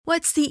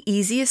What's the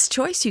easiest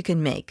choice you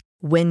can make?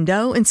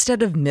 Window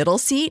instead of middle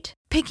seat?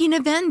 Picking a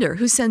vendor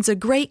who sends a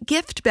great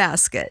gift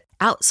basket?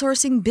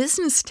 Outsourcing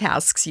business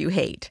tasks you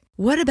hate?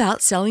 What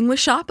about selling with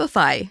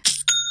Shopify?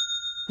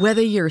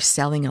 Whether you're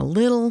selling a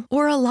little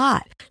or a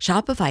lot,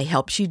 Shopify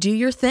helps you do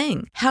your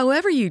thing,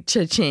 however you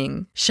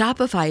cha-ching.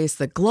 Shopify is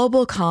the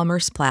global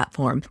commerce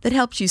platform that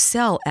helps you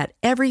sell at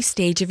every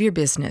stage of your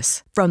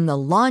business. From the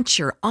launch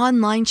your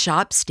online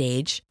shop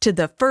stage to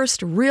the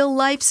first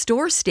real-life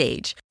store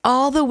stage,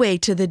 all the way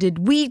to the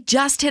did we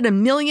just hit a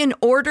million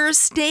orders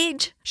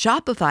stage.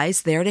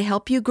 Shopify's there to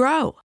help you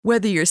grow.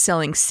 Whether you're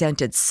selling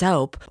scented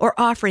soap or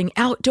offering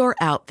outdoor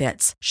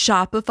outfits,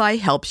 Shopify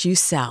helps you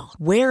sell.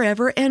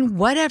 Wherever and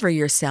whatever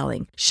you're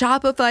selling,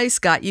 Shopify's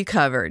got you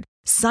covered.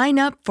 Sign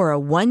up for a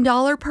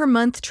 $1 per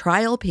month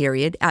trial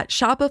period at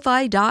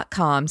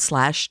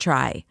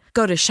shopify.com/try.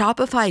 Go to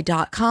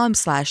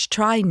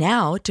shopify.com/try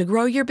now to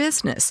grow your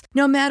business,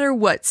 no matter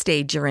what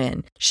stage you're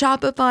in.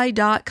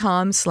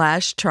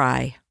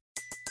 Shopify.com/try.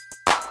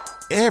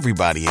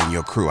 Everybody in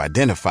your crew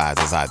identifies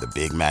as either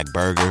Big Mac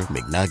Burger,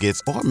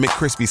 McNuggets, or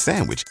McCrispy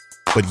Sandwich.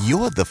 But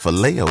you're the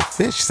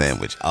Filet-O-Fish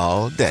Sandwich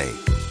all day.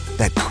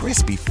 That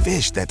crispy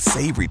fish, that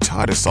savory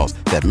tartar sauce,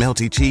 that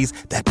melty cheese,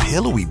 that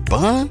pillowy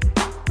bun.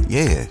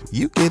 Yeah,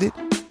 you get it.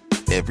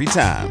 Every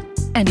time.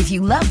 And if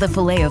you love the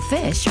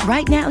Filet-O-Fish,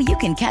 right now you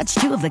can catch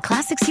two of the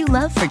classics you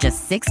love for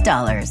just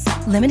 $6.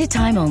 Limited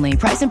time only.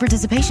 Price and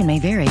participation may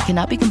vary.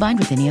 Cannot be combined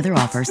with any other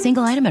offer.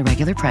 Single item at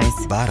regular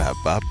price.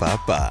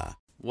 Ba-da-ba-ba-ba.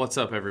 What's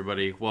up,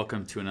 everybody?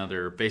 Welcome to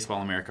another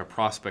Baseball America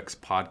Prospects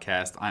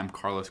podcast. I'm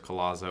Carlos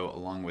Collazo,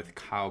 along with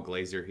Kyle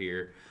Glaser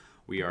here.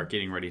 We are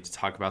getting ready to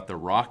talk about the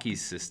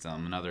Rockies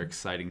system, another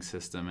exciting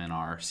system in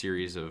our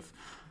series of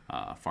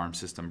farm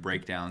system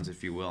breakdowns,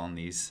 if you will, on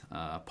these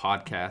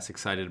podcasts.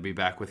 Excited to be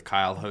back with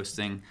Kyle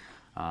hosting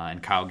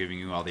and Kyle giving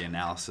you all the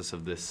analysis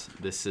of this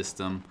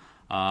system.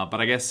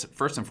 But I guess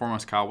first and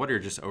foremost, Kyle, what are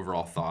your just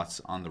overall thoughts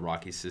on the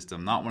Rockies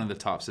system? Not one of the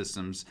top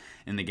systems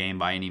in the game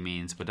by any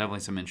means, but definitely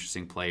some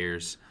interesting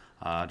players.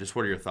 Just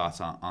what are your thoughts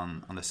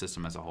on the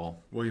system as a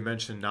whole? Well, you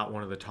mentioned not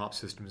one of the top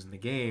systems in the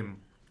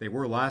game. They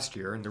were last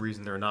year, and the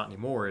reason they're not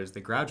anymore is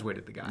they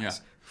graduated the guys. Yeah.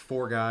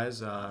 4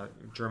 guys,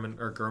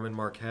 German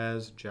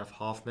Marquez, Jeff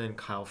Hoffman,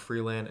 Kyle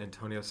Freeland,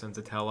 Antonio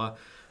Senzatella.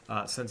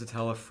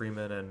 Senzatella,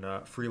 Freeman,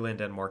 and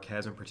Freeland and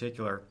Marquez in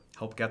particular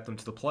helped get them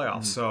to the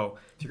playoffs. Mm-hmm. So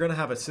if you're going to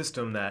have a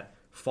system that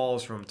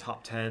falls from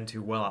top 10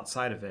 to well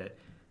outside of it,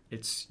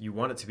 you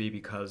want it to be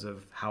because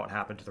of how it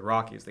happened to the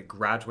Rockies. They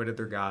graduated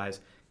their guys,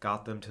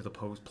 got them to the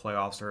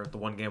post-playoffs, or the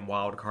one-game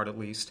wild card at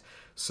least.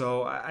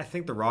 So I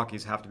think the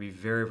Rockies have to be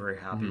very, very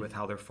happy with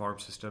how their farm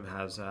system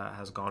has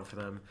gone for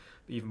them.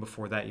 Even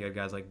before that, you had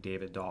guys like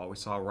David Dahl. We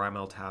saw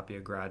Raimel Tapia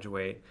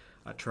graduate,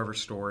 Trevor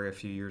Story a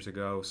few years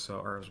ago,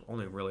 or it was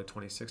only really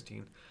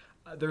 2016.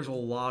 There's a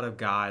lot of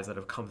guys that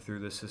have come through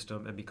this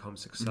system and become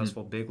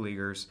successful big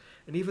leaguers.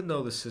 And even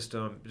though the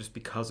system, just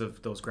because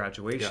of those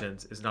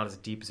graduations, is not as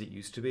deep as it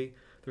used to be,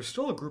 there's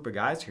still a group of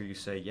guys here you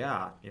say,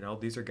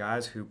 these are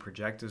guys who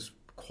project as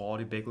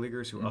quality big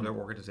leaguers who other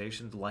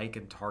organizations like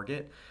and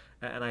target.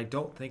 And I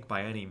don't think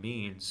by any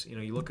means,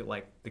 you look at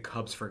like the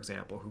Cubs, for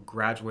example, who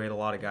graduate a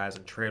lot of guys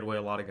and trade away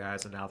a lot of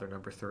guys, and now they're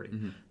number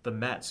 30. The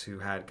Mets, who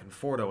had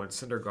Conforto and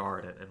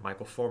Syndergaard and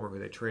Michael Fulmer, who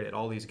they traded,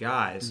 all these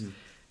guys,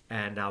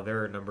 and now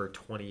they're number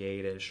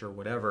 28-ish or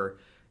whatever.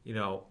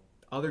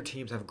 Other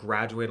teams have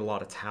graduated a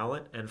lot of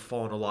talent and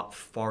fallen a lot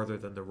farther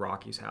than the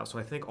Rockies have. So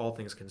I think all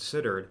things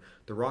considered,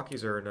 the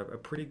Rockies are in a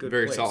pretty good place.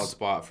 Very solid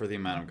spot for the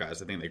amount of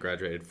guys. I think they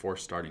graduated 4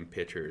 starting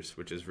pitchers,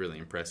 which is really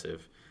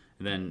impressive.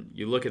 And then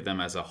you look at them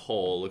as a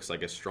whole, it looks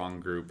like a strong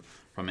group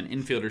from an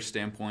infielder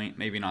standpoint,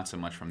 maybe not so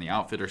much from the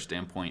outfielder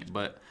standpoint,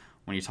 but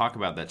when you talk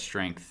about that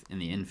strength in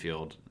the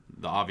infield,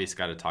 the obvious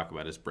guy to talk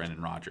about is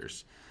Brendan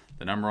Rodgers.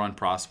 The number 1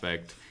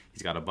 prospect,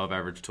 he's got above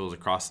average tools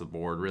across the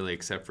board, really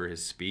except for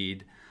his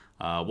speed.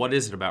 What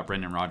is it about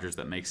Brendan Rodgers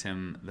that makes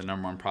him the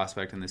number 1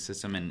 prospect in this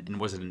system? And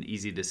was it an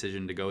easy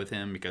decision to go with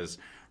him? Because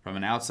from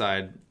an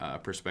outside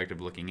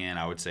perspective looking in,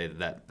 I would say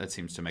that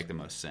seems to make the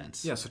most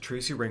sense. Yeah, so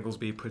Tracy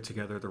Ringlesby put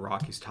together the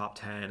Rockies top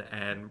 10,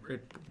 and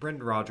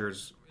Brendan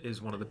Rodgers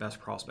is one of the best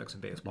prospects in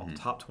baseball,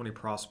 top 20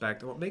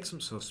 prospect. And what makes him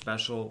so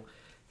special,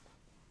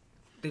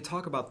 they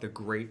talk about the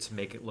greats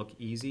make it look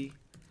easy.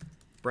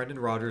 Brendan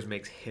Rodgers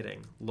makes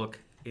hitting look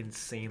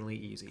insanely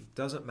easy.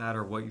 Doesn't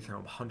matter what you throw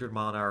him,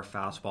 100-mile-an-hour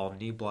fastball,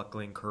 knee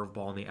buckling,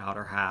 curveball in the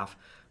outer half,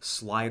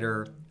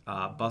 slider,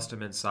 bust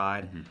him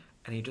inside,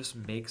 and he just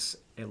makes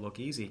it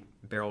look easy.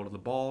 Barrel to the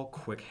ball,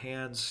 quick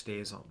hands,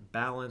 stays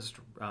balanced,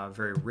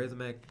 very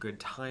rhythmic, good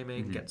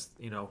timing, gets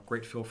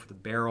great feel for the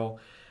barrel.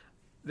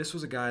 This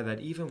was a guy that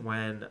even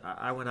when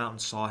I went out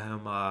and saw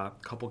him a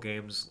couple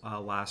games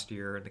last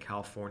year in the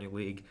California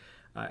League,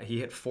 he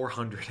hit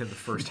 400 in the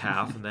first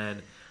half and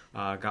then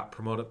got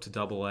promoted up to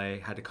Double-A,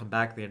 had to come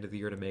back at the end of the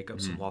year to make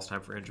up some lost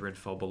time for injury and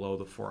fell below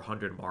the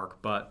 400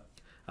 mark. But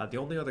the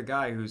only other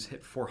guy who's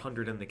hit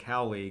 400 in the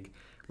Cal League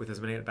with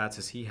as many at-bats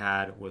as he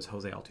had was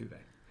Jose Altuve.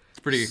 It's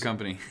pretty good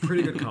company.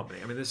 Pretty good company.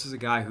 I mean, this is a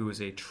guy who is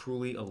a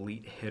truly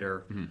elite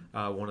hitter,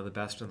 one of the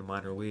best in the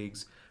minor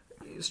leagues.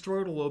 He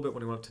struggled a little bit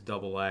when he went to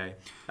Double-A.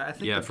 I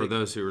think for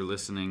those who are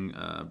listening,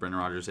 Brendan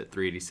Rodgers at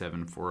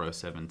 387,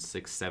 407,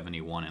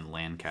 671 in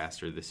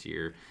Lancaster this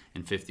year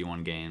in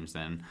 51 games.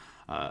 Then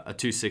a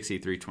 260,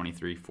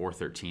 323,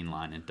 413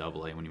 line in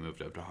Double-A when he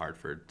moved up to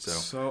Hartford.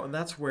 And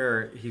that's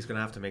where he's going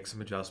to have to make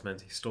some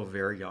adjustments. He's still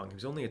very young. He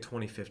was only a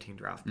 2015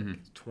 draft pick.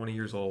 He's 20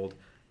 years old.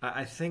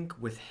 I think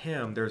with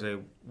him, there's a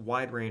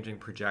wide-ranging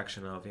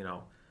projection of,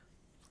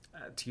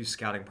 to use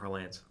scouting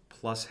parlance,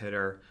 plus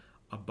hitter,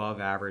 above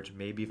average,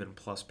 maybe even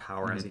plus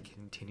power as he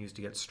continues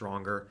to get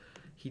stronger.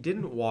 He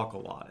didn't walk a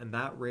lot, and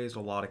that raised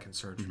a lot of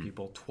concerns for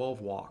people.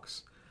 12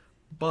 walks.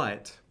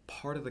 But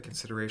part of the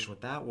consideration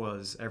with that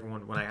was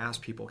when I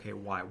asked people, okay,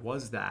 why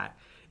was that?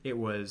 It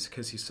was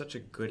because he's such a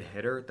good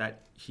hitter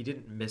that he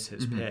didn't miss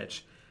his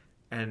pitch.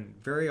 And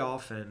very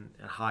often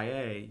at high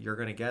A, you're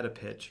going to get a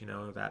pitch,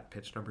 that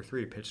pitch number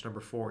 3, pitch number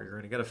 4. You're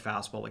going to get a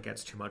fastball that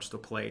gets too much to the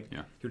plate.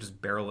 Yeah. You'll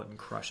just barrel it and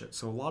crush it.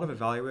 So a lot of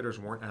evaluators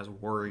weren't as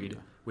worried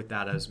with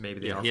that as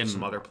maybe they are for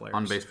some other players.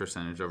 On-base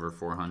percentage over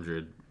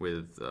 400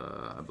 with,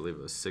 I believe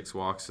it was 6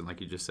 walks, and like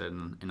you just said,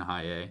 in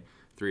high A,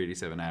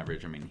 387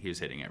 average. I mean, he was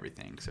hitting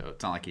everything. So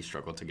it's not like he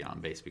struggled to get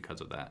on base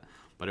because of that.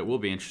 But it will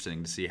be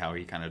interesting to see how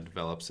he kind of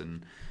develops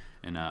and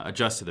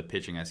adjust to the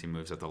pitching as he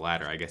moves up the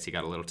ladder. I guess he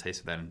got a little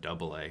taste of that in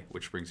Double-A,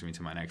 which brings me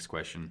to my next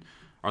question.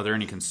 Are there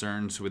any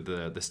concerns with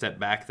the step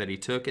back that he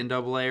took in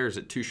Double-A, or is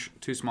it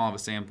too small of a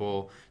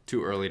sample,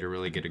 too early to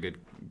really get a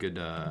good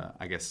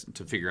I guess,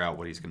 to figure out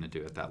what he's going to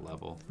do at that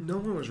level? No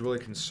one was really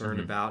concerned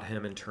about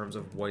him in terms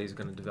of what he's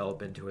going to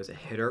develop into as a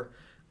hitter.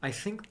 I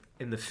think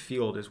in the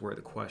field is where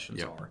the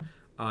questions are.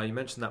 You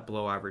mentioned that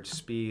below average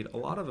speed. A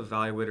lot of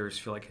evaluators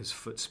feel like his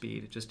foot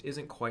speed just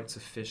isn't quite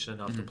sufficient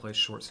enough to play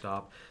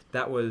shortstop.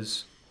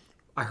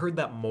 I heard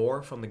that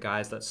more from the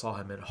guys that saw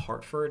him in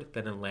Hartford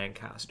than in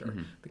Lancaster.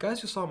 The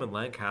guys who saw him in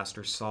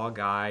Lancaster saw a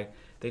guy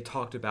they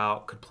talked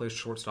about could play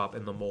shortstop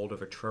in the mold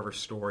of a Trevor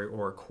Story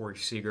or a Corey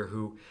Seager,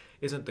 who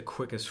isn't the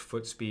quickest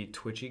foot speed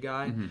twitchy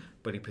guy,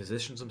 but he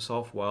positions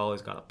himself well.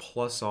 He's got a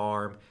plus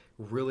arm,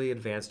 really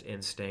advanced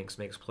instincts,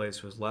 makes plays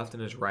to his left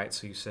and his right.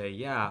 So you say,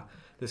 yeah,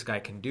 this guy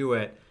can do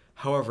it.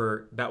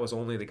 However, that was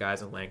only the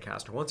guys in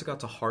Lancaster. Once it got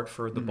to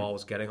Hartford, the ball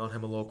was getting on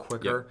him a little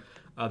quicker.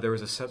 There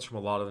was a sense from a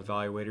lot of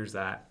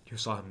evaluators who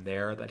saw him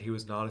there that he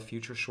was not a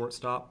future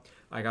shortstop.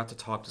 I got to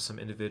talk to some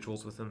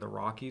individuals within the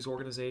Rockies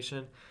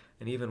organization,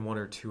 and even one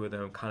or two of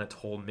them kind of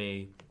told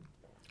me,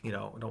 I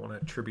don't want to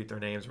attribute their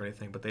names or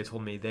anything, but they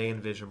told me they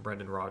envision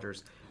Brendan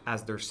Rodgers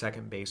as their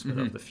second baseman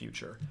of the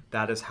future.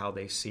 That is how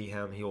they see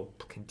him. He'll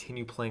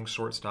continue playing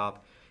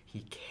shortstop.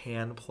 He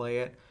can play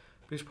it.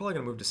 He's probably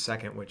going to move to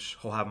second, which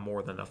he'll have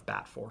more than enough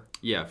bat for.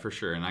 Yeah, for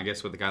sure. And I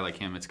guess with a guy like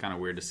him, it's kind of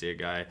weird to see a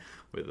guy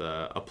with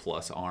a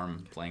plus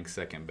arm playing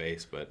second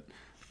base. But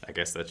I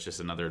guess that's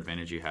just another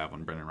advantage you have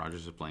when Brendan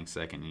Rodgers is playing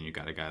second, and you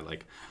got a guy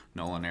like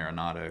Nolan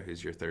Arenado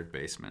who's your third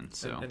baseman.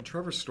 So and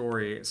Trevor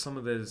Story, some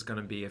of it is going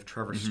to be if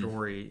Trevor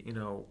Story,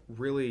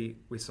 really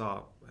we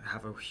saw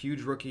have a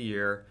huge rookie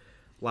year.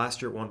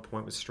 Last year at one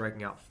point was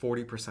striking out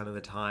 40% of the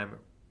time.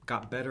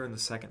 Got better in the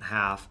second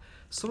half.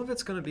 Some of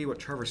it's going to be what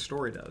Trevor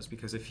Story does,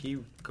 because if he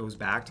goes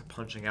back to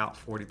punching out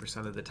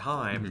 40% of the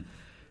time,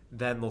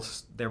 then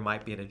there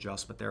might be an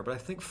adjustment there. But I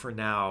think for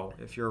now,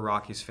 if you're a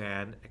Rockies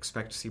fan,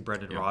 expect to see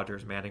Brendan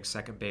Rodgers manning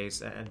second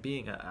base and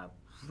being a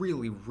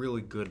really,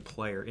 really good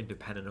player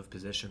independent of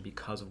position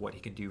because of what he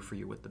can do for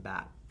you with the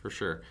bat. For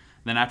sure.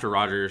 Then after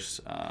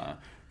Rodgers,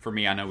 for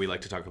me, I know we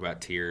like to talk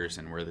about tiers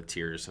and where the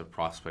tiers of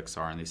prospects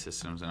are in these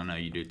systems, and I know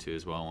you do too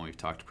as well when we've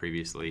talked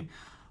previously.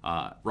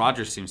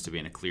 Rodgers seems to be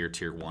in a clear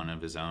tier 1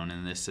 of his own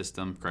in this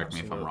system. Correct me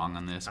if I'm wrong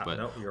on this, but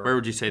where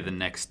would you say the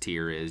next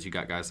tier is? You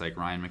got guys like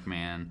Ryan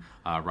McMahon,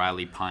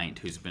 Riley Pint,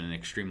 who's been an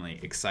extremely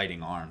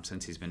exciting arm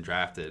since he's been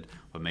drafted,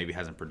 but maybe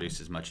hasn't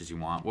produced as much as you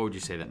want. What would you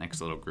say that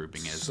next little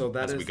grouping is? So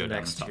that is the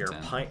next tier.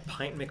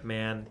 Pint,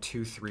 McMahon,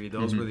 2, 3.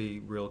 Those were the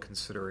real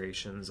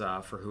considerations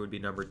for who would be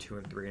number 2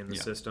 and 3 in the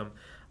system.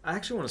 I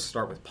actually want to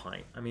start with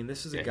Pint. I mean,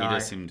 this is a guy. He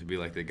does seem to be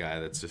like the guy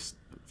that's just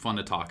fun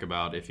to talk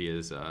about if he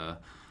is. A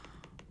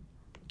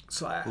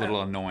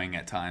little annoying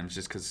at times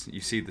just because you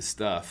see the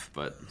stuff.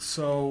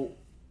 So,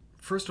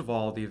 first of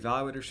all, the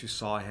evaluators who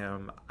saw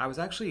him, I was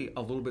actually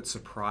a little bit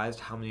surprised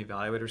how many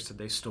evaluators said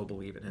they still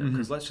believe in him.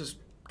 Because let's just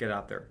get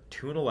out there.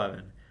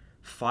 2-11,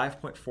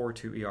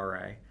 5.42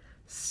 ERA,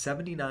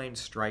 79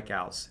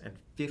 strikeouts, and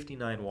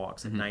 59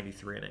 walks in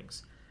 93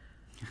 innings.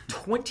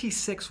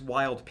 26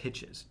 wild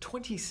pitches.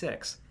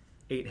 26.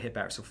 8 hit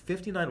batters. So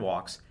 59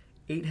 walks,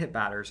 8 hit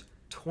batters,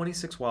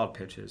 26 wild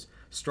pitches,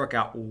 struck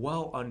out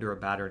well under a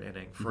batter an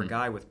inning for a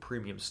guy with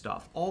premium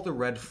stuff. All the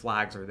red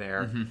flags are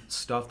there,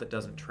 stuff that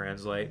doesn't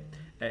translate.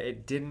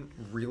 It didn't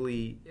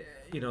really,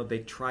 they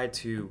tried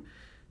to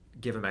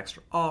give him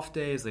extra off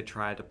days. They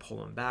tried to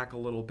pull him back a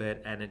little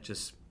bit, and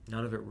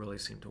none of it really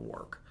seemed to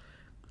work.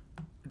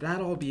 That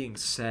all being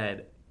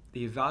said,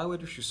 the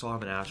evaluators who saw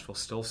him in Asheville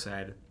still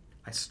said,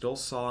 I still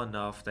saw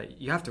enough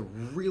that you have to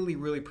really,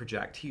 really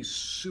project. He's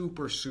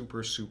super,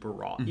 super, super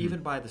raw,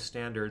 even by the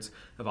standards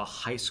of a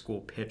high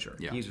school pitcher.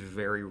 Yeah. He's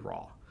very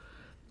raw.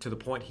 to the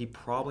point he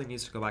probably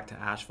needs to go back to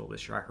Asheville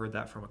this year. I heard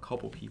that from a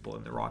couple people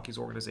in the Rockies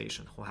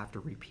organization. He'll have to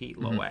repeat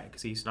low A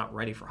because he's not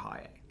ready for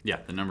high A. Yeah,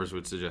 the numbers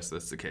would suggest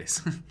that's the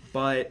case.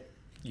 But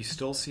you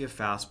still see a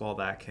fastball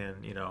that can,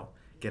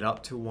 get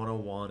up to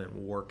 101 and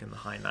work in the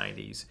high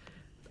 90s.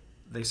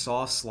 They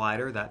saw a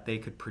slider that they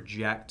could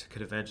project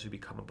could eventually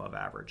become above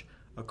average.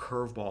 A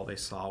curveball they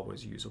saw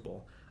was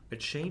usable. A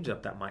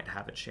changeup that might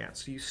have a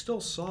chance. So you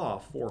still saw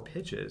 4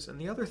 pitches. And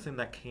the other thing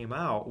that came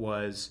out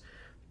was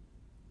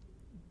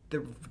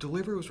the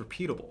delivery was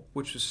repeatable,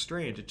 which was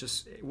strange.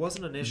 It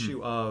wasn't an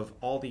issue of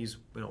all these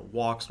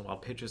walks and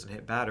wild pitches and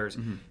hit batters.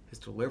 His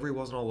delivery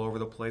wasn't all over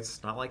the place.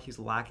 It's not like he's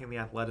lacking the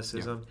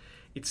athleticism. Yeah.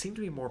 It seemed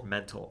to be more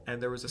mental, and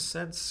there was a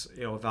sense,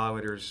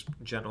 evaluators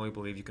generally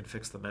believe you can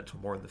fix the mental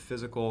more than the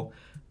physical.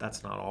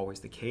 That's not always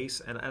the case,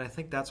 and I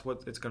think that's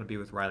what it's going to be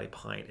with Riley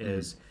Pint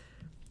is,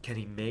 can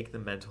he make the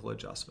mental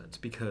adjustments?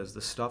 Because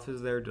the stuff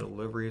is there,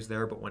 delivery is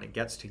there, but when it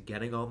gets to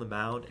getting on the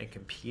mound and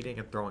competing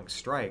and throwing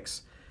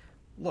strikes,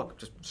 look,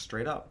 just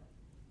straight up,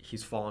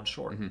 he's fallen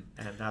short, and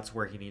that's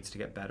where he needs to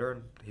get better,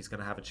 and he's going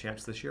to have a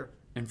chance this year.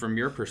 And from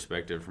your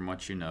perspective, from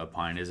what you know,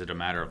 Pine, is it a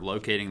matter of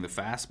locating the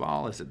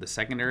fastball? Is it the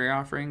secondary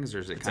offerings, or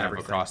is it kind of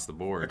across the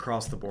board?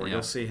 Across the board. Yeah.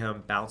 You'll see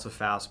him bounce a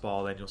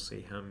fastball, then you'll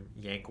see him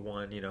yank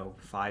one,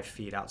 5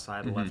 feet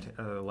outside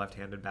the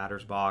left-handed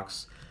batter's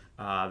box.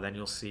 Then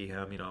you'll see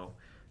him,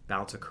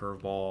 bounce a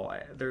curveball.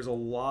 There's a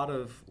lot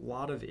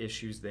of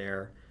issues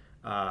there.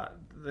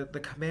 The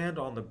command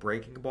on the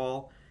breaking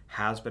ball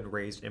has been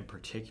raised in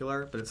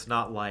particular, but it's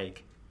not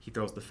like he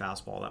throws the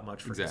fastball that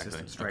much for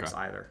consistent strikes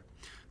either.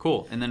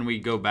 Cool. And then we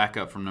go back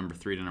up from number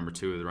 3 to number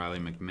 2 with Riley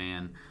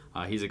McMahon.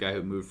 He's a guy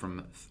who moved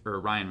from,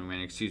 Ryan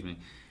McMahon, excuse me.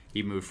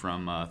 He moved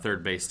from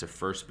third base to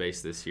first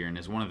base this year and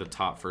is one of the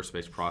top first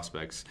base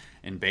prospects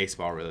in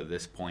baseball really at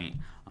this point,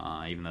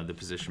 even though the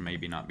position might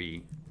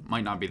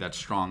not be that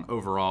strong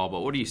overall.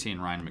 But what do you see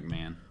in Ryan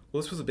McMahon?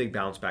 Well, this was a big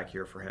bounce back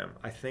year for him.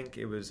 I think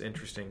it was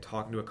interesting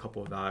talking to a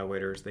couple of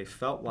evaluators. They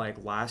felt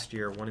like last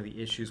year one of the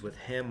issues with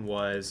him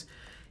was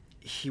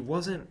he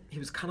was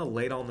kind of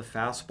late on the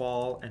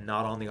fastball and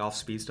not on the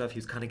off-speed stuff. He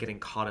was kind of getting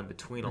caught in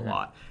between a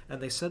lot.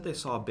 And they said they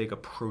saw a big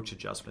approach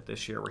adjustment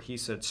this year where he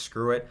said,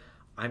 screw it,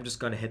 I'm just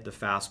going to hit the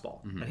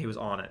fastball. And he was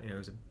on it. He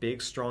was a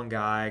big, strong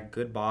guy,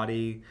 good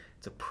body.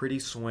 It's a pretty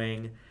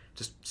swing.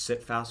 Just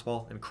sit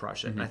fastball and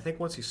crush it. And I think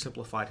once he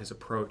simplified his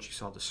approach, you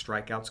saw the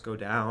strikeouts go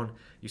down.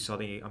 You saw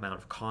the amount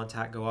of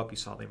contact go up. You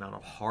saw the amount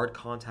of hard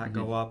contact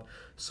go up.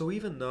 So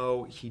even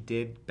though he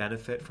did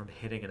benefit from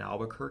hitting in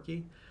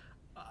Albuquerque,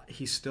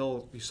 you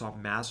saw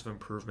massive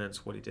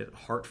improvements, what he did at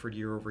Hartford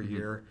year over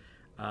year.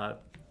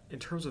 In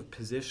terms of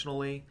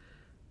positionally,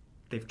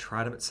 they've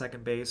tried him at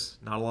second base.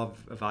 Not a lot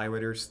of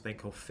evaluators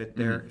think he'll fit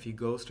there. If he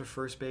goes to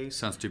first base...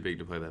 Sounds too big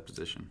to play that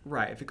position.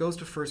 Right. If he goes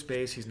to first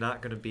base, he's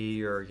not going to be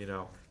your,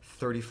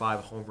 35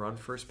 home run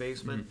first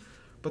baseman.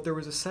 But there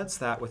was a sense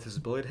that with his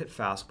ability to hit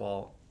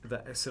fastball,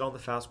 that sit on the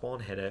fastball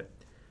and hit it,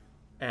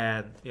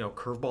 and,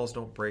 curveballs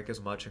don't break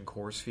as much in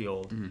Coors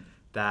Field,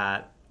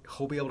 that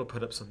he'll be able to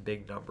put up some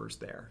big numbers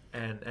there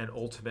and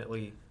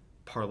ultimately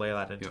parlay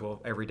that into an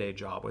everyday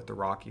job with the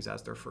Rockies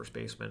as their first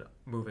baseman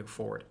moving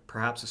forward,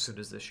 perhaps as soon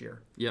as this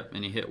year. Yep,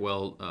 and he hit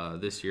well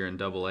this year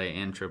in AA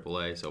and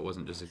AAA, so it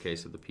wasn't just a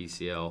case of the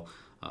PCL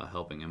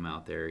helping him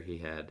out there. He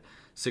had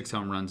 6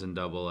 home runs in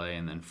AA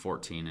and then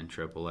 14 in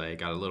AAA.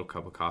 Got a little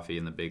cup of coffee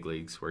in the big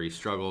leagues where he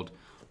struggled,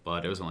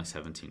 but it was only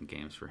 17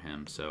 games for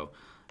him, so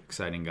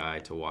exciting guy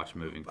to watch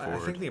moving forward. I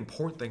think the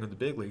important thing in the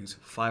big leagues,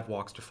 5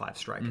 walks to 5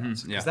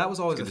 strikeouts. Because that was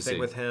always the thing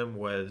with him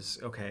was,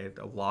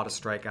 a lot of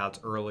strikeouts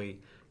early,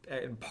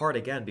 in part,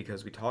 again,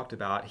 because we talked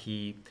about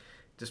he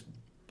just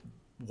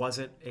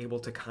wasn't able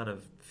to kind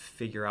of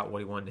figure out what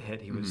he wanted to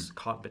hit. He was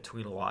caught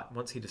between a lot.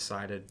 Once he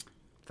decided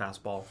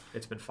fastball,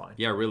 it's been fine.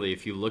 Yeah, really,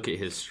 if you look at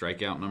his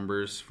strikeout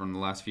numbers from the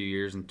last few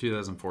years, in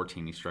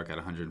 2014 he struck out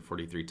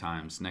 143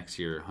 times. Next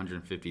year,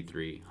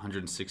 153,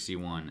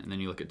 161. And then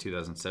you look at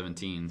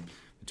 2017,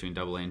 between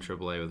AA and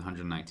AAA with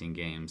 119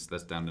 games,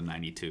 that's down to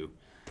 92.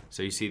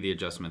 So you see the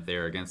adjustment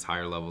there against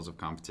higher levels of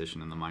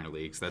competition in the minor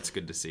leagues. That's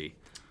good to see.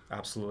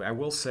 Absolutely. I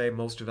will say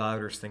most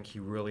evaluators think he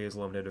really is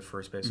limited to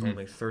first base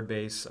only. Third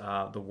base,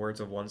 the words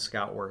of one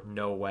scout were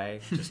no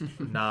way. Just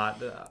not.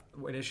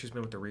 An issue's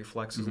been with the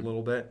reflexes a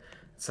little bit.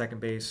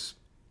 Second base,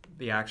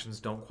 the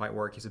actions don't quite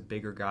work. He's a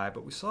bigger guy,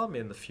 but we saw him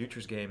in the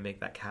Futures game make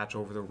that catch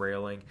over the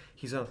railing.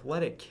 He's an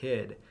athletic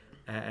kid.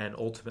 And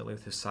ultimately,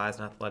 with his size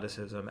and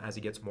athleticism, as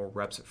he gets more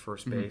reps at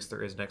first base,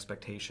 there is an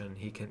expectation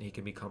he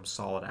can become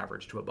solid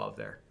average to above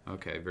there.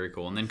 Okay, very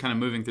cool. And then kind of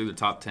moving through the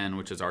top 10,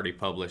 which is already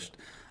published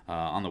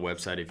on the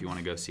website. If you want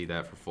to go see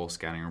that for full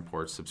scouting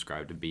reports,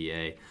 subscribe to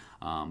BA.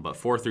 But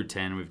 4 through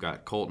 10, we've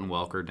got Colton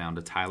Welker down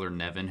to Tyler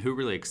Nevin. Who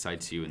really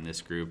excites you in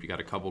this group? You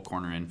got a couple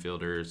corner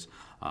infielders,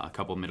 a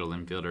couple middle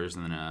infielders,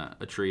 and then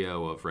a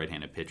trio of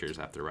right-handed pitchers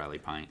after Riley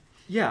Pint.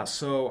 Yeah,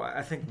 so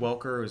I think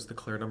Welker is the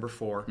clear number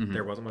 4. Mm-hmm.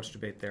 There wasn't much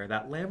debate there.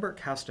 That Lambert,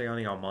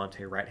 Castellani,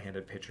 Almonte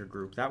right-handed pitcher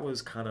group, that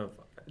was kind of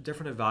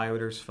different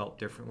evaluators felt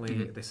differently.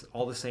 Mm-hmm. They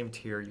all the same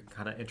tier. You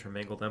kind of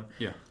intermingle them.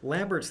 Yeah.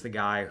 Lambert's the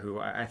guy who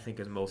I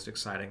think is most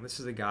exciting. This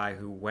is a guy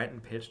who went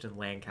and pitched in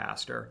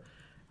Lancaster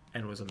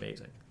and was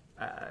amazing.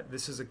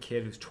 This is a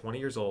kid who's 20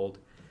 years old.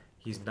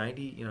 He's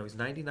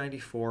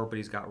 90-94, but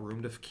he's got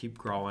room to keep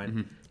growing.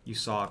 Mm-hmm. You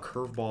saw a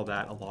curveball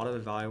that a lot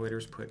of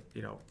evaluators put,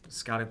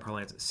 scouting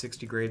parlance at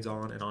 60 grades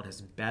on, and on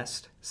his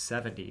best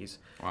 70s.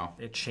 Wow.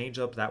 A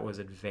changeup that was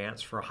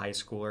advanced for a high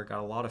schooler, got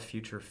a lot of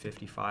future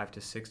 55 to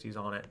 60s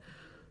on it.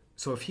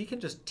 So if he can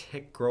just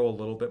grow a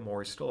little bit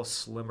more, he's still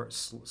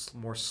a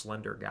more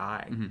slender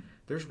guy. Mm-hmm.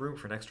 There's room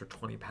for an extra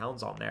 20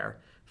 pounds on there.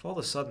 If all of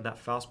a sudden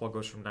that fastball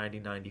goes from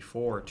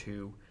 90-94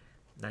 to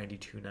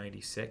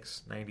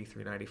 92-96,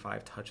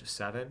 93-95, touch of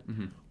 7,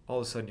 mm-hmm. all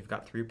of a sudden you've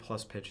got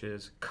 3+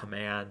 pitches,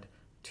 command,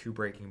 2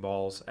 breaking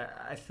balls.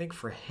 I think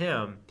for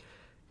him,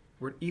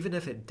 even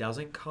if it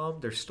doesn't come,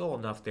 there's still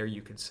enough there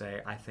you can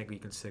say, I think we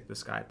can stick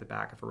this guy at the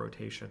back of a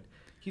rotation.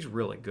 He's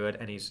really good,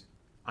 and he's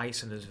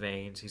ice in his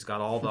veins. He's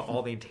got all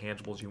the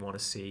intangibles you want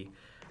to see.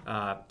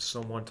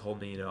 Someone told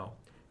me,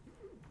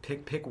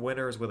 pick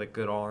winners with a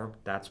good arm.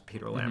 That's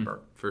Peter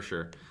Lambert. For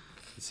sure.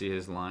 You see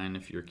his line,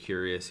 if you're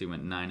curious, he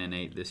went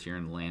 9-8 this year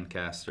in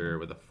Lancaster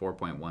with a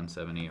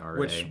 4.17 ERA.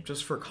 Which,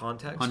 just for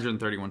context,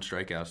 131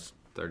 strikeouts,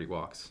 30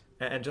 walks.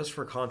 And just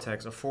for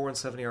context, a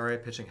 4.17 ERA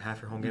pitching half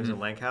your home games in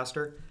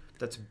Lancaster,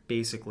 that's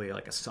basically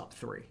like a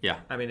sub-3. Yeah.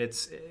 I mean,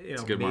 it's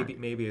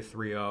maybe a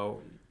 3.0.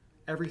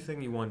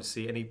 Everything you wanted to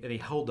see, and he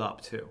held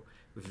up too.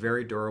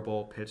 Very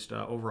durable, pitched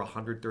over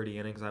 130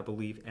 innings, I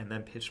believe, and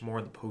then pitched more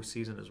in the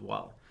postseason as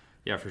well.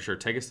 Yeah, for sure.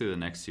 Take us through the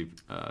next 2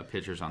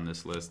 pitchers on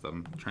this list.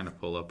 I'm trying to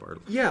pull up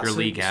your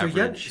league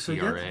average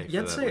ERA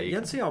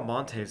Yency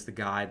Almonte is the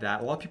guy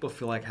that a lot of people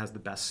feel like has the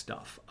best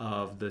stuff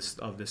of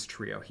this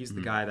trio. He's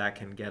the guy that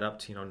can get up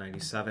to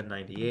 97,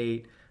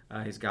 98.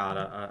 He's got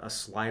a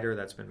slider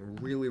that's been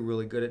really,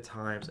 really good at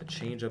times, a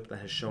changeup that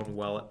has shown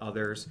well at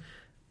others.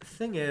 The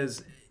thing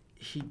is,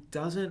 he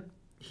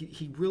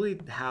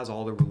really has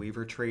all the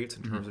reliever traits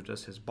in terms of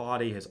just his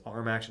body, his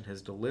arm action,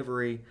 his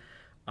delivery.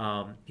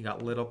 He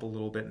got lit up a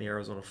little bit in the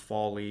Arizona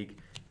Fall League.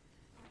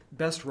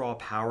 Best raw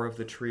power of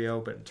the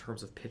trio, but in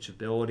terms of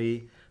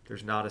pitchability,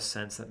 there's not a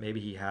sense that maybe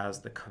he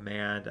has the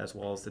command as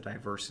well as the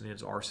diversity in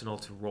his arsenal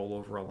to roll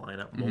over a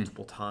lineup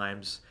multiple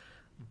times.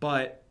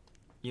 But,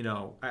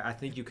 I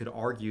think you could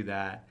argue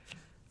that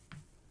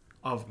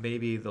of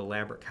maybe the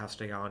Lambert,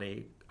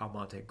 Castellani,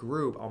 Almonte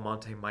group,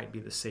 Almonte might be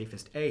the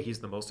safest. He's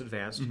the most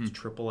advanced. He's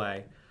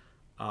AAA.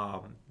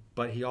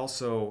 But he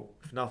also,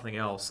 if nothing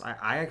else,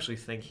 I actually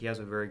think he has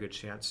a very good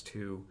chance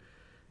to,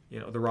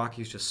 the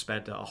Rockies just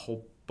spent a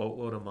whole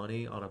boatload of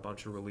money on a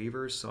bunch of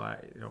relievers. So,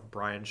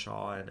 Brian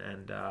Shaw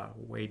and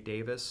Wade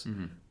Davis.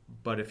 Mm-hmm.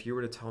 But if you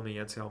were to tell me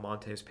Yency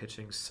Almonte is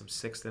pitching some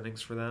 6th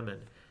innings for them and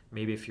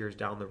maybe a few years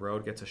down the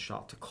road gets a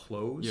shot to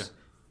close,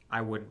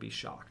 I wouldn't be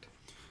shocked.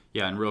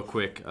 Yeah, and real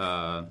quick,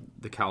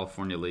 the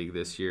California League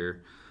this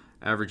year,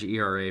 average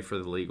ERA for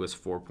the league was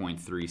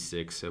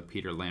 4.36, so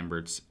Peter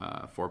Lambert's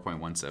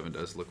 4.17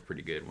 does look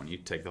pretty good when you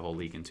take the whole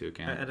league into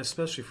account. And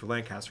especially for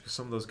Lancaster, because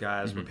some of those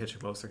guys were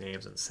pitching most of their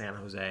games in San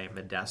Jose,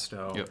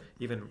 Modesto,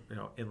 even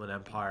Inland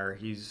Empire.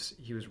 He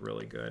was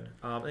really good.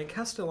 And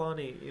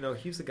Castellani,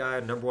 he's the guy,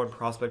 number 1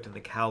 prospect in the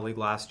Cal League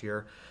last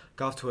year.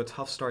 Got off to a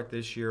tough start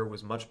this year,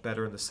 was much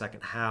better in the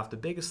second half. The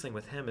biggest thing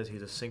with him is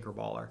he's a sinker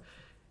baller.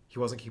 He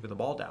wasn't keeping the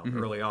ball down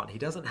early on. He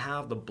doesn't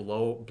have the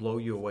blow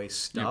you away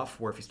stuff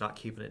where if he's not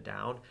keeping it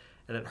down,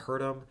 and it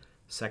hurt him.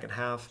 Second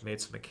half,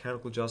 made some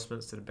mechanical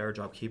adjustments, did a better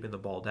job keeping the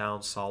ball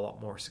down, saw a lot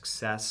more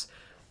success.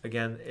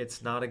 Again,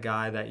 it's not a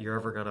guy that you're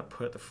ever going to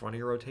put at the front of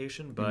your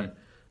rotation, but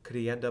could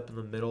he end up in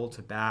the middle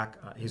to back?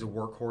 He's a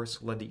workhorse,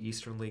 led the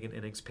Eastern League in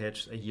innings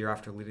pitched a year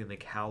after leading the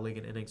Cal League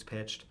in innings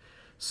pitched.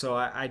 So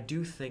I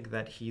do think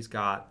that he's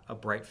got a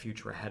bright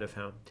future ahead of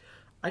him.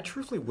 I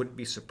truthfully wouldn't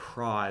be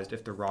surprised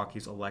if the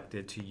Rockies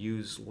elected to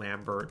use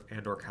Lambert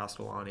and or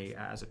Castellani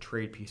as a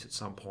trade piece at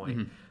some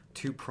point.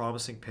 2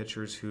 promising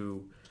pitchers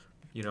who,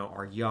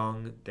 are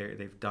young.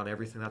 They've done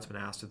everything that's been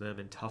asked of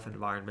them in tough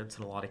environments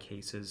in a lot of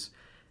cases.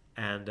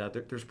 And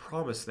there's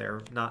promise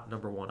there, not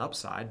number 1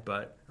 upside,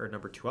 or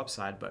number 2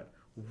 upside, but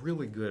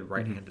really good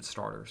right-handed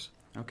starters.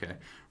 Okay.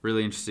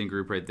 Really interesting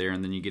group right there.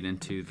 And then you get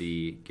into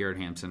the Garrett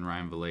Hampson,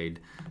 Ryan Valade,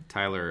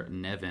 Tyler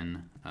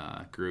Nevin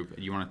group.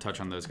 You want to touch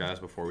on those guys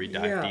before we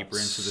dive deeper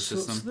into the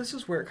system? So this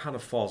is where it kind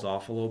of falls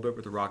off a little bit,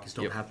 but the Rockies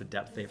don't have the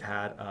depth they've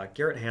had.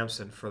 Garrett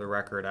Hampson, for the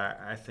record,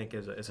 I think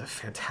is a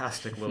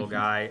fantastic little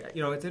guy.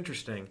 It's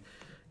interesting.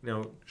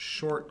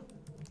 Short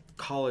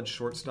college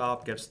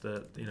shortstop gets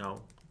the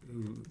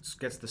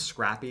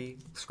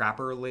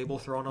scrapper label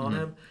thrown on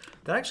him.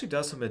 That actually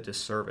does him a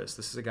disservice.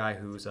 This is a guy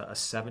who's a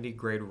 70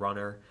 grade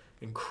runner.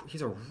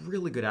 He's a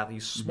really good athlete.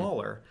 He's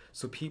smaller,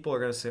 so people are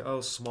going to say,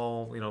 "Oh,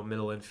 small,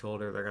 middle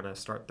infielder." They're going to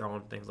start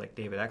throwing things like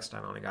David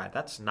Eckstein on a guy.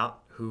 That's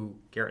not who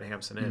Garrett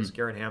Hampson is.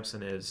 Garrett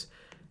Hampson is,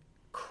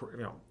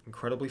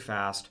 incredibly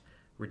fast,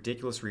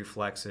 ridiculous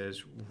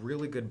reflexes,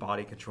 really good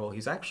body control.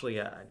 He's actually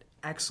an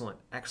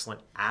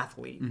excellent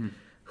athlete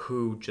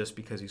who, just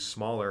because he's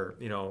smaller,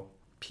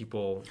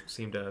 people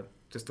seem to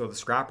just throw the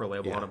scrapper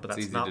label on him, but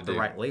that's not the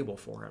right label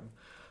for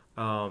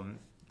him.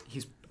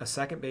 He's a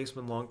second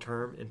baseman long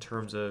term in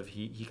terms of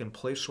he can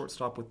play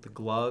shortstop with the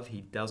glove.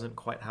 He doesn't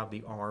quite have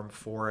the arm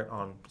for it,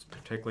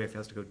 particularly if he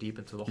has to go deep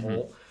into the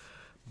hole.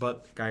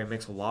 But the guy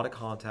makes a lot of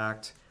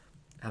contact,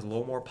 has a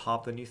little more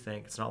pop than you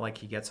think. It's not like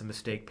he gets a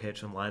mistake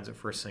pitch and lines it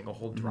for a single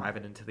hole,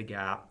 driving into the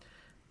gap.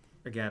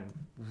 Again,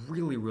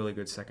 really, really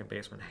good second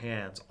baseman.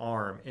 Hands,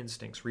 arm,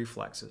 instincts,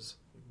 reflexes.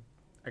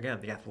 Again,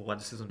 the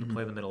athleticism to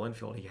play the middle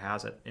infield, he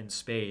has it in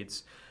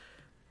spades.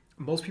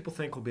 Most people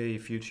think he'll be a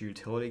future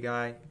utility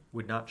guy.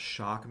 Would not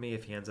shock me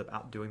if he ends up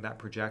outdoing that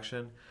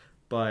projection.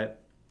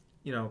 But,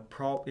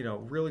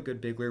 really good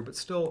big leaguer, but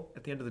still,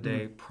 at the end of the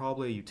day,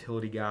 probably a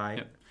utility guy.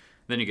 Yep.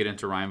 Then you get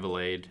into Ryan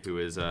Vilade, who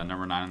is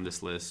number 9 on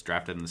this list,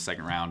 drafted in the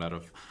second round out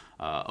of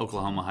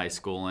Oklahoma High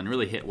School, and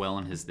really hit well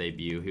in his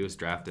debut. He was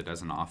drafted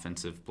as an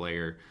offensive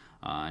player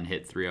and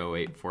hit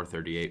 308,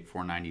 438,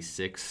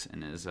 496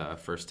 in his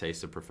first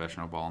taste of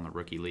professional ball in the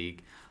rookie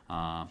league.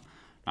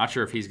 Not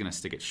sure if he's going to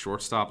stick at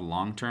shortstop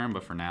long term,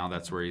 but for now,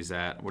 that's where he's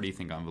at. What do you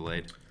think on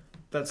Vilade?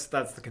 That's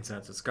the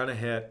consensus. Going to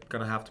hit,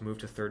 going to have to move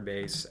to third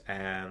base,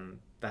 and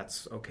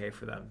that's okay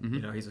for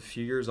them. He's a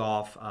few years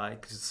off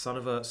because he's son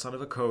of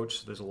a coach.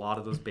 So there's a lot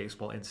of those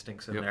baseball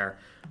instincts in there.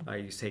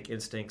 You take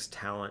instincts,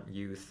 talent,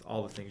 youth,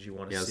 all the things you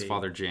want to see. His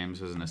father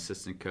James was an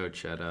assistant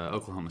coach at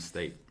Oklahoma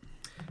State.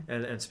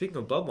 And speaking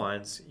of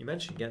bloodlines, you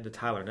mentioned getting to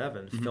Tyler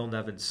Nevin, Phil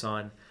Nevin's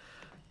son.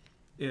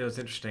 It's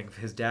interesting.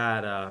 His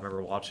dad, I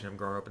remember watching him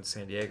growing up in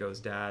San Diego. His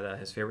dad,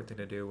 his favorite thing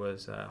to do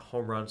was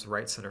home runs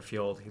right center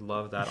field. He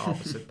loved that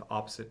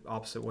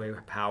opposite way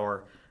of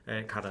power, and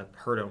it kind of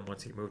hurt him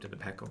once he moved into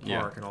Petco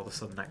Park, and all of a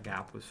sudden that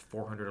gap was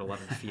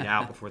 411 feet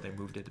out before they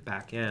moved it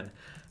back in.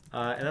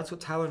 And that's what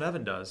Tyler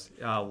Nevin does.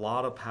 A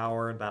lot of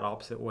power in that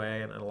opposite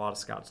way, and a lot of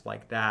scouts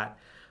like that.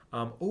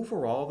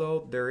 Overall,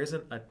 though, there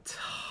isn't a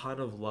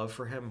ton of love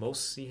for him.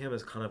 Most see him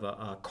as kind of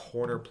a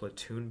corner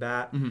platoon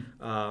bat.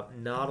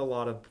 Not a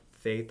lot of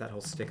faith that he'll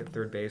stick at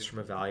third base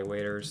from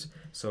evaluators.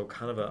 So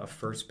kind of a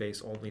first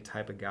base only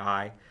type of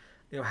guy.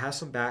 Has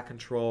some bat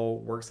control,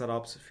 works that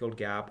opposite field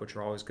gap, which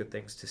are always good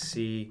things to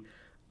see.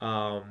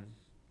 But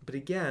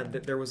again,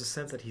 there was a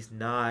sense that he's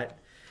not,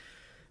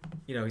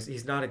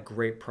 he's not a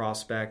great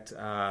prospect.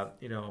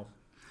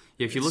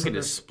 If you look at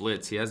his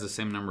splits, he has the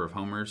same number of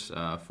homers,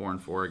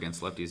 4-4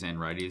 against lefties and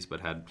righties, but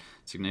had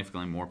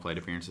significantly more plate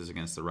appearances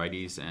against the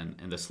righties,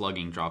 and the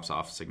slugging drops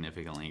off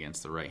significantly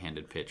against the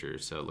right-handed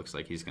pitchers. So it looks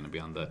like he's going to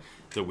be on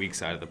the weak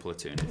side of the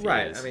platoon.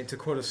 Right. I mean, to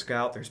quote a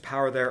scout, there's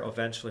power there.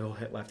 Eventually, he'll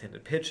hit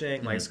left-handed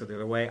pitching. Might go the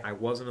other way. I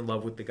wasn't in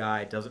love with the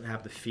guy. Doesn't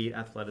have the feet,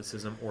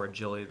 athleticism, or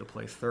agility to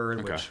play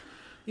third, which,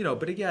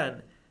 but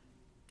again,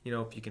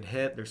 if you can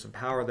hit, there's some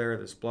power there.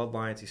 There's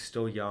bloodlines. He's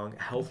still young.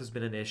 Health has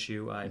been an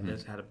issue. He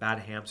had a bad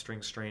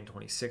hamstring strain in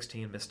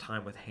 2016, missed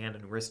time with hand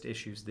and wrist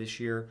issues this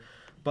year.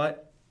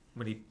 But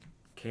when he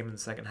came in the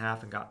second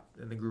half and got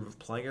in the groove of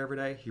playing every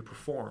day, he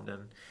performed.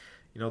 And,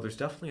 there's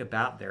definitely a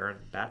bat there,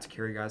 and bats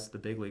carry guys to the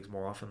big leagues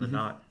more often than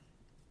not.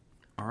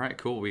 All right,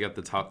 cool. We got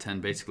the top 10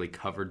 basically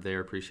covered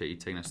there. Appreciate you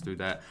taking us through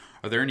that.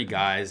 Are there any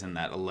guys in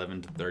that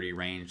 11 to 30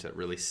 range that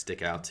really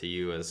stick out to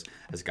you as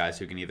guys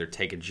who can either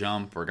take a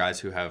jump or guys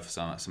who have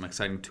some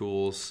exciting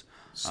tools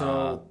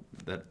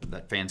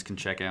that fans can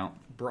check out?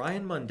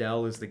 Brian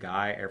Mundell is the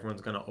guy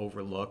everyone's going to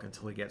overlook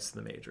until he gets to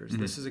the majors.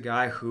 This is a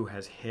guy who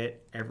has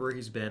hit everywhere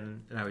he's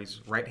been. Now he's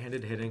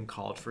right-handed hitting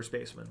college first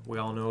baseman. We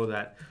all know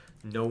that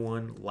no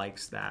one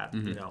likes that,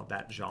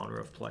 that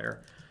genre of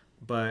player.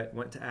 But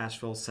went to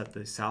Asheville, set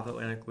the South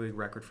Atlantic League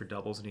record for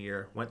doubles in a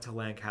year, went to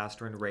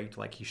Lancaster and raked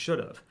like he should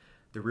have.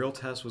 The real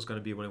test was going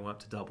to be when he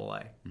went up to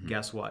AA.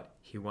 Guess what?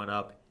 He went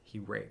up, he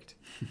raked.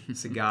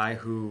 It's a guy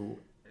who...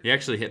 He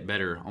actually hit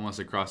better almost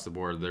across the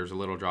board. There's a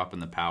little drop in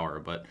the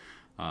power, but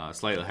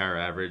slightly higher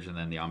average, and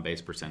then the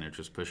on-base percentage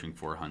was pushing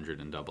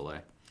 400 in AA.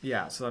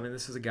 Yeah, so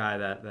this is a guy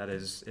that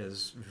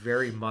is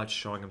very much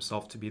showing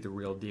himself to be the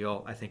real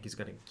deal. I think he's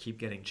going to keep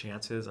getting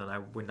chances, and I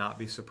would not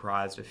be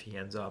surprised if he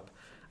ends up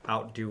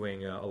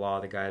outdoing a lot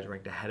of the guys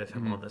ranked ahead of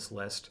him on this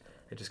list.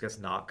 It just gets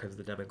knocked because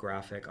of the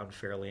demographic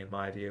unfairly, in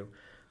my view.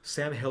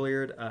 Sam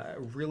Hilliard,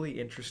 really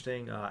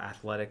interesting,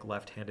 athletic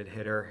left-handed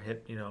hitter.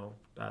 Hit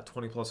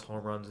 20-plus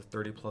home runs,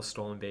 30-plus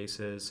stolen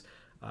bases.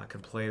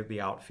 Can play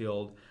the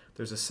outfield.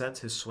 There's a sense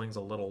his swing's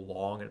a little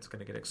long and it's going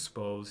to get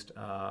exposed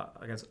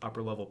against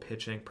upper-level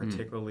pitching,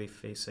 particularly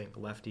facing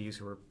lefties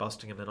who are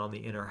busting him in on the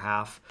inner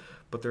half.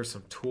 But there's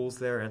some tools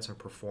there and some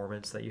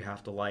performance that you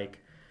have to like.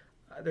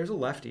 There's a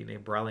lefty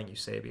named Bryling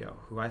Eusebio,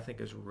 who I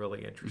think is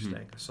really interesting.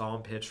 I saw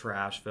him pitch for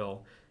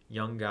Asheville.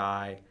 Young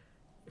guy,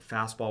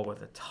 fastball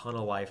with a ton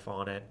of life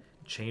on it.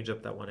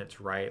 Changeup that when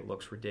it's right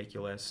looks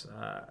ridiculous.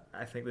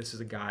 I think this is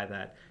a guy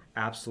that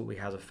absolutely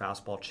has a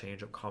fastball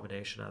changeup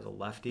combination as a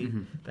lefty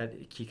that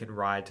he can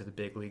ride to the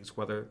big leagues,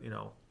 whether,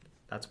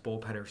 that's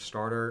bullpen or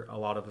starter. A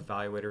lot of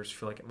evaluators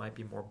feel like it might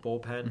be more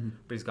bullpen,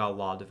 but he's got a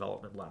lot of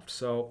development left.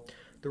 So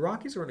the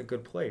Rockies are in a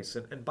good place.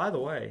 And by the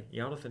way,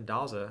 Jonathan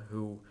Daza,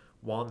 who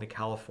won the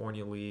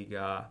California League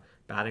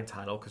batting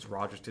title because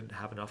Rogers didn't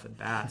have enough at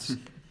bats,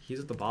 he's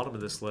at the bottom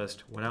of this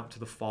list, went out to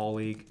the Fall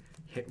League,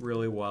 hit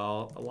really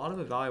well. A lot of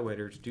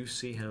evaluators do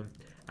see him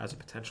as a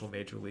potential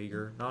major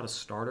leaguer, not a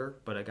starter,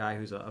 but a guy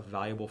who's a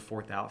valuable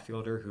fourth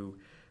outfielder who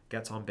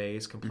gets on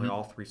base, can play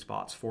all three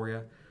spots for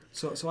you.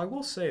 So I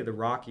will say the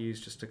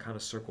Rockies, just to kind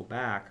of circle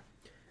back,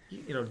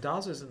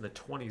 Daza's in the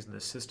 20s in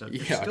the system.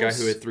 Yeah, a guy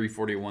who hit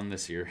 341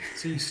 this year.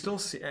 So you still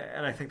see,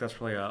 and I think that's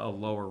probably a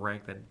lower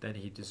rank than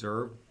he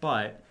deserved,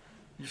 but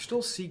you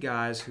still see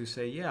guys who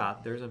say, yeah,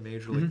 there's a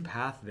major league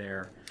path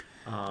there.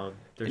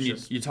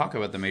 You talk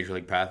about the major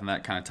league path, and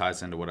that kind of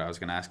ties into what I was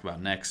going to ask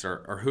about next.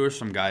 Or who are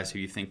some guys who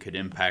you think could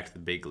impact the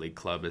big league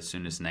club as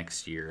soon as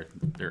next year?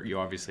 You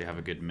obviously have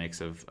a good mix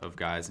of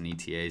guys and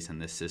ETAs in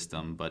this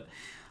system, but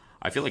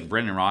I feel like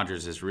Brendan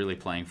Rodgers is really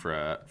playing for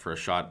a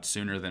shot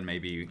sooner than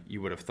maybe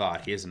you would have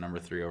thought. He is a number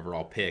 3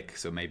 overall pick,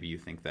 so maybe you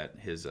think that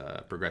his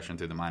progression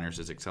through the minors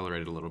has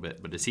accelerated a little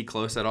bit. But is he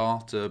close at all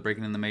to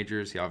breaking in the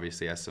majors? He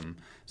obviously has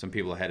some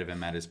people ahead of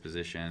him at his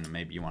position.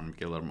 Maybe you want him to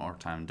get a little more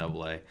time in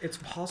Double-A. It's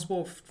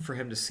possible for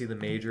him to see the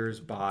majors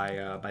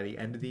by the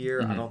end of the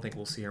year. I don't think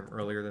we'll see him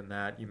earlier than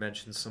that. You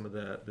mentioned some of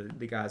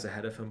the guys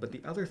ahead of him, but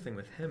the other thing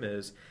with him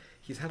is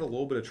he's had a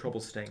little bit of trouble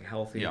staying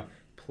healthy. Yeah.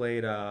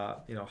 Played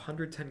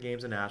 110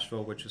 games in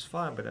Nashville, which is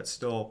fine, but that's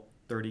still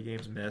 30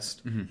 games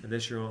missed. And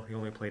this year he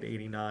only played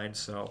 89,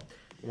 so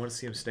we want to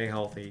see him stay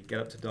healthy, get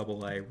up to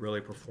Double-A, really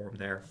perform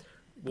there.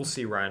 We'll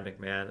see Ryan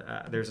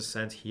McMahon. There's a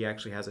sense he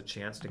actually has a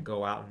chance to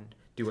go out and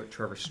do what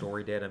Trevor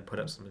Story did and put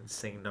up some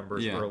insane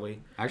numbers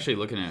early. Actually,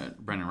 looking at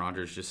Brendan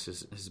Rodgers, just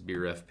his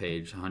BREF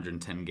page,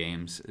 110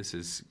 games is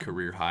his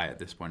career high at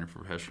this point in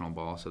professional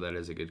ball, so that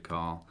is a good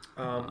call.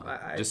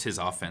 Just his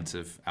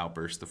offensive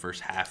outburst the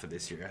first half of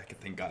this year, I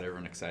think, got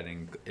everyone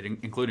excited,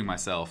 including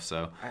myself.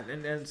 So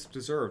and it's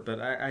deserved,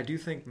 but I do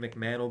think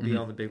McMahon will be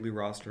on the big league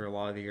roster a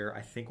lot of the year.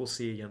 I think we'll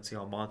see Yency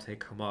Almonte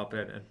come up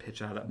and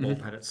pitch out of that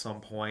bullpen at some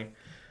point.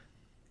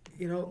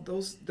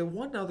 The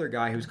one other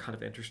guy who's kind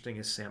of interesting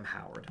is Sam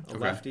Howard, a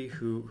lefty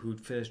who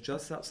finished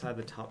just outside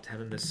the top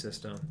 10 in this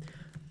system.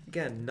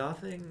 Again,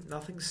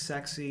 nothing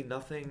sexy,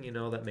 nothing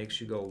that makes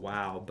you go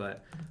wow.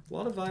 But a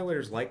lot of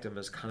evaluators liked him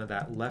as kind of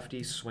that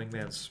lefty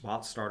swingman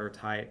spot starter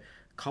type.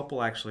 A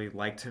couple actually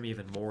liked him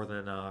even more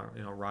than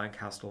Ryan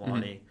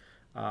Castellani.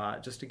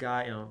 Just a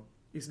guy,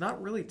 he's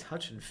not really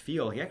touch and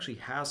feel. He actually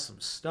has some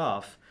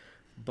stuff,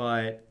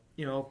 but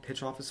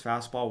pitch off his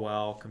fastball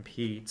well,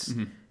 competes.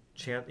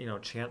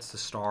 Chance to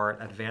start,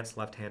 advanced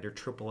left-hander,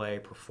 Triple-A,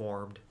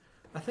 performed.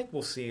 I think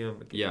we'll see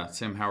him. Yeah,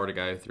 Sam Howard, a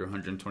guy who threw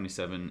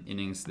 127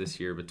 innings this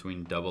year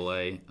between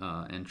Double-A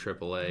and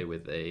Triple-A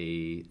with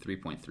a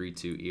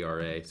 3.32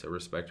 ERA, so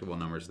respectable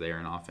numbers there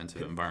in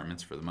offensive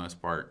environments for the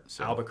most part.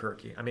 So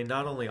Albuquerque. I mean,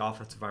 not only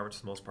offensive environments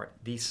for the most part,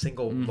 the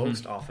single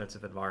most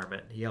offensive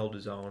environment. He held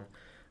his own.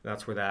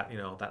 That's where that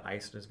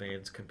ice in his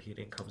veins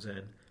competing comes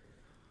in.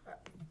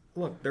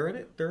 Look, they're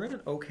in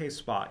an okay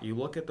spot. You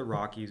look at the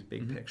Rockies'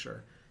 big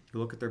picture. You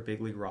look at their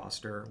big league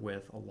roster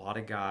with a lot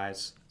of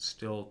guys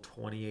still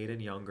 28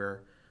 and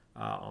younger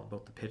on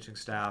both the pitching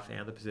staff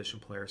and the position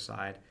player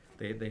side.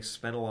 They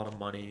spent a lot of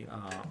money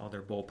on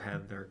their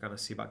bullpen. They're going to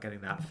see about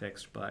getting that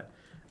fixed. But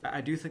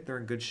I do think they're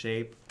in good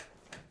shape.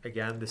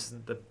 Again, this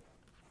isn't the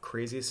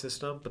craziest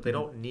system, but they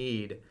don't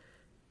need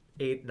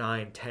 8,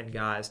 9, 10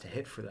 guys to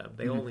hit for them.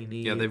 They only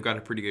need... Yeah, they've got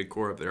a pretty good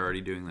core if they're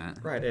already doing that.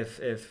 Right.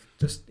 If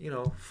just,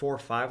 4 or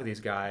 5 of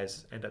these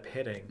guys end up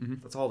hitting,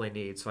 that's all they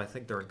need. So I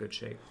think they're in good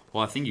shape.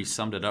 Well, I think you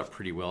summed it up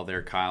pretty well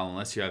there, Kyle.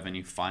 Unless you have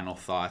any final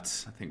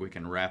thoughts, I think we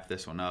can wrap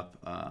this one up.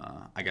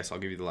 I guess I'll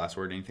give you the last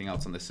word. Anything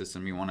else on the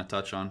system you want to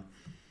touch on?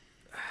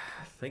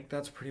 I think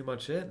that's pretty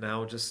much it.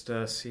 Now just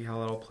see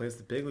how that all plays at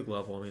the big league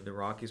level. I mean, the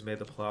Rockies made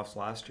the playoffs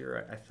last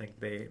year. I think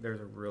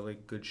there's a really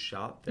good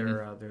shot.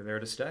 They're there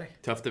to stay.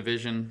 Tough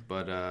division,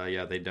 but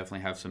they definitely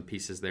have some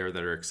pieces there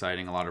that are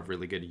exciting. A lot of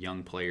really good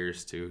young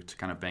players to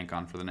kind of bank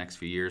on for the next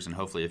few years, and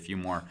hopefully a few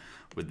more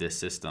with this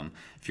system.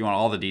 If you want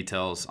all the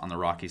details on the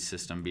Rockies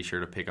system, be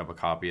sure to pick up a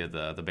copy of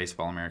the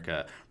Baseball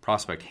America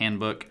Prospect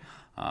Handbook.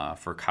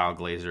 For Kyle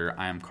Glaser,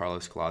 I am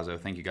Carlos Collazo.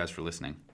 Thank you guys for listening.